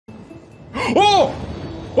Oh!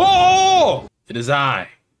 Oh! It is I,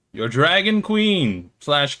 your dragon queen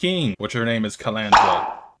 / king, which her name is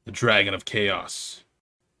Calandra, the dragon of chaos.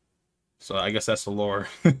 So I guess that's the lore.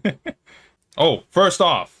 Oh, first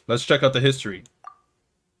off, let's check out the history.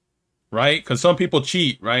 Right? Because some people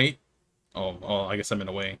cheat, right? Oh, I guess I'm in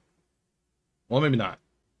the way. Well, maybe not.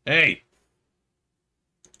 Hey!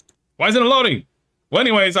 Why isn't it loading? Well,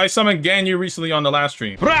 anyways, I summoned Ganyu recently on the last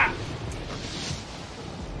stream. Brah!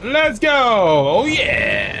 Let's go! Oh,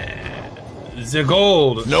 yeah! The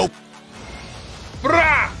gold. Nope.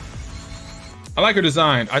 Brah! I like her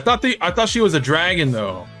design. I thought she was a dragon,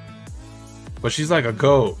 though. But she's like a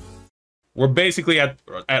goat. We're basically at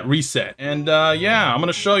reset. And yeah, I'm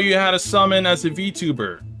gonna show you how to summon as a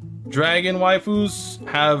VTuber. Dragon waifus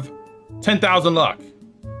have 10,000 luck.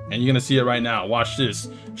 And you're gonna see it right now. Watch this.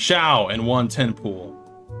 Xiao and 1.10 pool.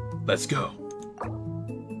 Let's go.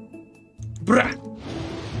 Brah.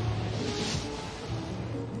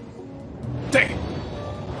 Dang.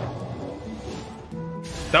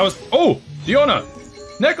 That was, oh, Diona.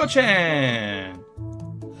 Neko-chan.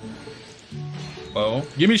 Oh,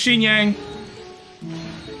 give me Xin Yang.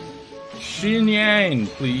 Xin Yang,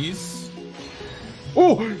 please.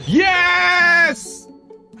 Oh, yes!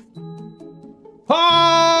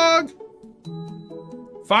 Hog!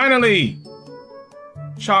 Finally!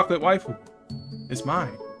 Chocolate waifu. It's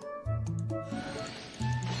mine.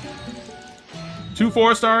 2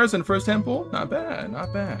 4-stars in first temple? Not bad,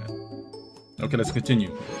 not bad. Okay, let's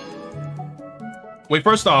continue. Wait,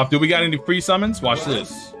 first off, do we got any free summons? Watch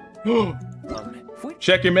this.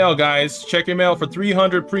 Check your mail, guys. Check your mail for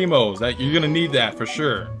 300 primos. You're gonna need that for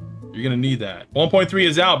sure. You're gonna need that. 1.3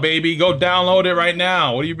 is out, baby. Go download it right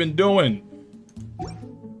now. What have you been doing?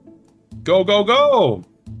 Go, go, go!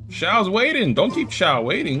 Xiao's waiting. Don't keep Xiao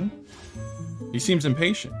waiting. He seems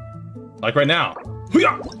impatient. Like right now.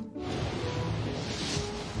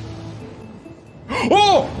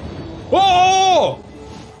 Oh! Oh!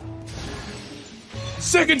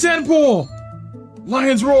 Second 10 pool!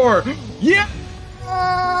 Lion's roar! Yeah!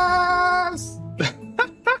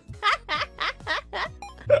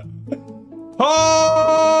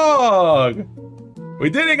 Hog! We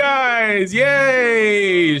did it, guys!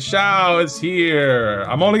 Yay! Xiao is here.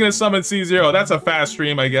 I'm only gonna summon C0. That's a fast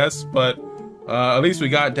stream, I guess, but at least we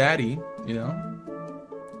got Daddy, you know?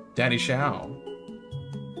 Daddy Xiao.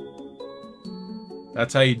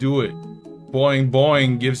 That's how you do it. Boing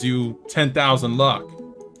boing gives you 10,000 luck.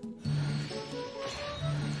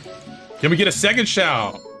 Can we get a second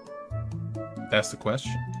Xiao? That's the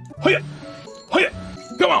question. Hiya! Hiya!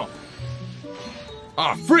 Come on!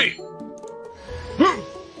 Ah, free!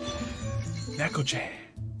 Neko-chan.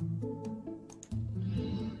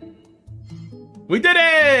 We did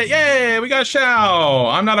it! Yay! We got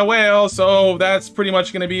Xiao! I'm not a whale, so that's pretty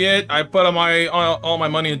much gonna be it. I put all my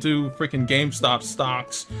money into freaking GameStop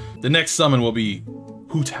stocks. The next summon will be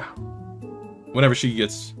Hutao. Whenever she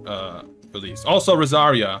gets released. Also,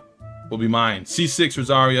 Rosaria will be mine. C6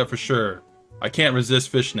 Rosaria for sure. I can't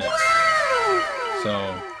resist fishnets.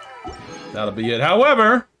 So, that'll be it.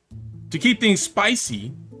 However, to keep things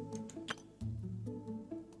spicy,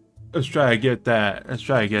 let's try to get that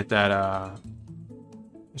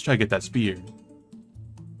spear.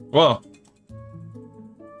 Well,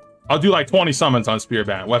 I'll do like 20 summons on spear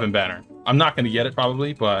weapon banner. I'm not gonna get it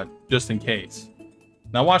probably, but just in case.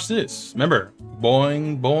 Now watch this. Remember,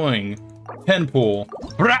 boing boing, 10 pool.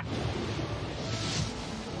 Brah!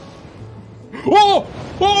 Oh!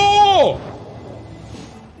 Oh!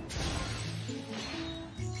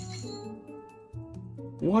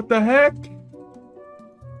 What the heck?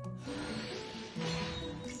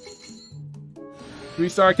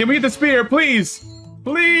 3-star. Can we get the spear, please?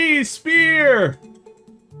 Please, spear!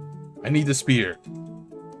 I need the spear.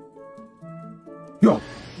 Yo!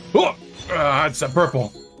 Oh! It's a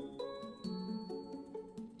purple.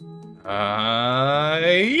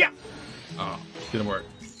 Yeah! Oh, didn't work.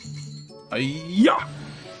 Yeah!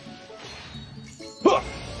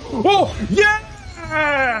 Oh!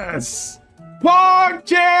 Yes! Pog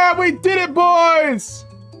Jam! We did it, boys!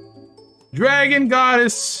 Dragon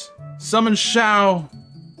Goddess, summon Xiao,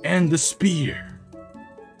 and the spear.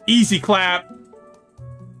 Easy clap.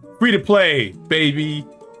 Free to play, baby.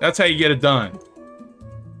 That's how you get it done.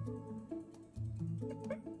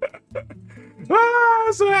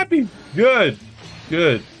 Ah, so happy. Good.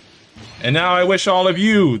 Good. And now I wish all of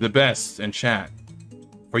you the best in chat.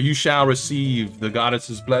 For you shall receive the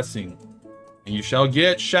goddess's blessing. And you shall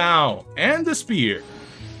get Xiao and the spear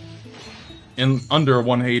in under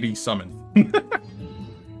 180 summon.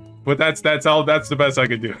 But that's the best I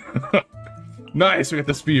could do. Nice, we got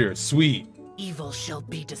the spear. Sweet. Evil shall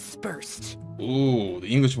be dispersed. Ooh, the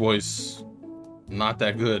English voice, not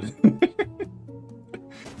that good.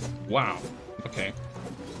 Wow. Okay.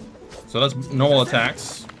 So that's normal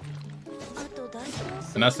attacks.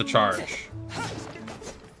 And that's the charge.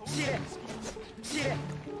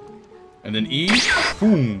 And then E,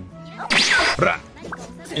 boom. Bra.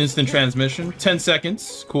 Instant transmission, 10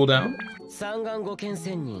 seconds, cooldown.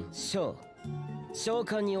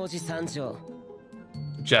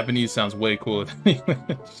 Japanese sounds way cooler than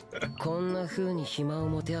English.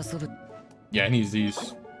 Yeah, he needs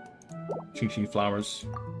these ching-ching flowers,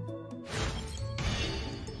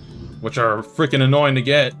 which are freaking annoying to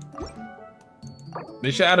get.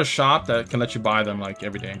 They should add a shop that can let you buy them like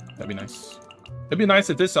every day. That'd be nice. It'd be nice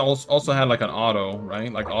if this also had like an auto,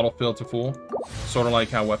 right? Like auto fill to full, sort of like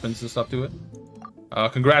how weapons and stuff do it.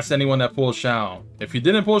 Congrats to anyone that pulled Xiao. If you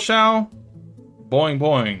didn't pull Xiao, boing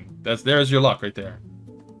boing. There's your luck right there.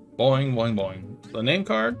 Boing boing boing. The name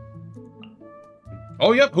card.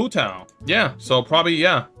 Oh yep, Hu Tao. Yeah, so probably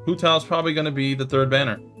yeah, Hu Tao's probably gonna be the third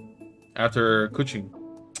banner after Kuching.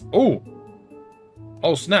 Oh.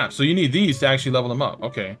 Oh snap! So you need these to actually level them up.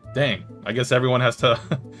 Okay, dang. I guess everyone has to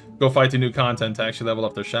go fight the new content to actually level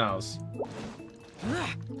up their Xiaos.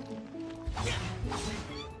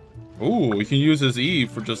 Ooh, you can use his E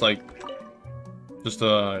for just like,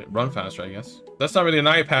 run faster, I guess. That's not really an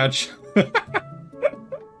eye patch.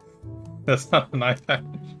 That's not an eye patch.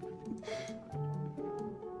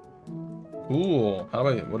 Cool. How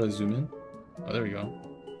do I zoom in? Oh, there we go.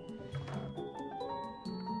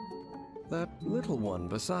 That little one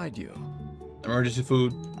beside you. Emergency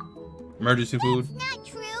food. Emergency food. That's not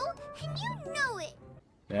true, and you know it.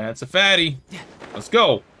 That's a fatty. Let's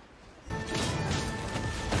go.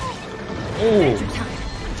 Oh.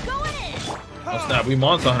 Oh snap, we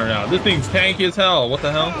Monster Hunter now. This thing's tanky as hell. What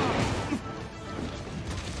the hell?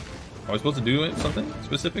 Are we supposed to do something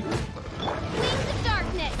specific? Wings of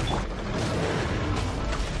darkness.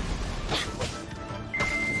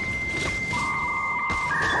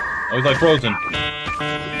 Oh, he's like frozen.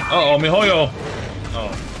 Uh-oh, mihoyo.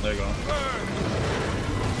 Oh, there you go.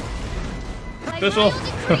 Official.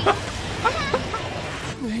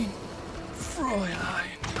 Fräulein.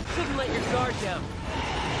 Couldn't let your guard down.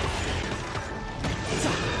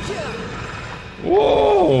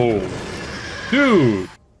 Whoa! Dude!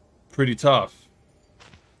 Pretty tough.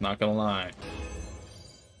 Not gonna lie.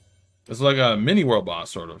 It's like a mini world boss,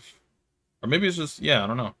 sort of. Or maybe it's just, yeah, I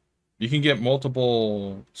don't know. You can get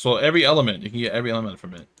multiple... So every element, you can get every element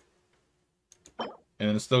from it. And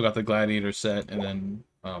then it's still got the Gladiator set, and then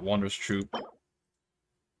Wanderer's Troop.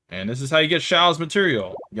 And this is how you get Xiao's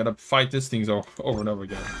material. You gotta fight these things over and over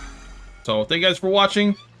again. So thank you guys for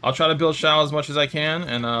watching. I'll try to build Xiao as much as I can,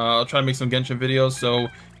 and I'll try to make some Genshin videos. So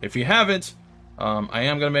if you haven't, I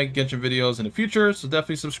am gonna make Genshin videos in the future, so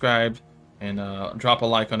definitely subscribe and drop a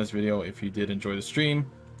like on this video if you did enjoy the stream,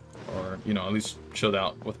 or you know, at least chilled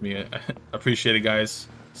out with me. I appreciate it, guys.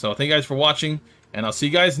 So thank you guys for watching, and I'll see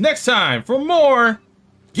you guys next time for more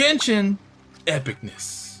Genshin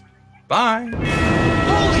epicness. Bye.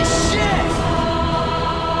 Holy shit!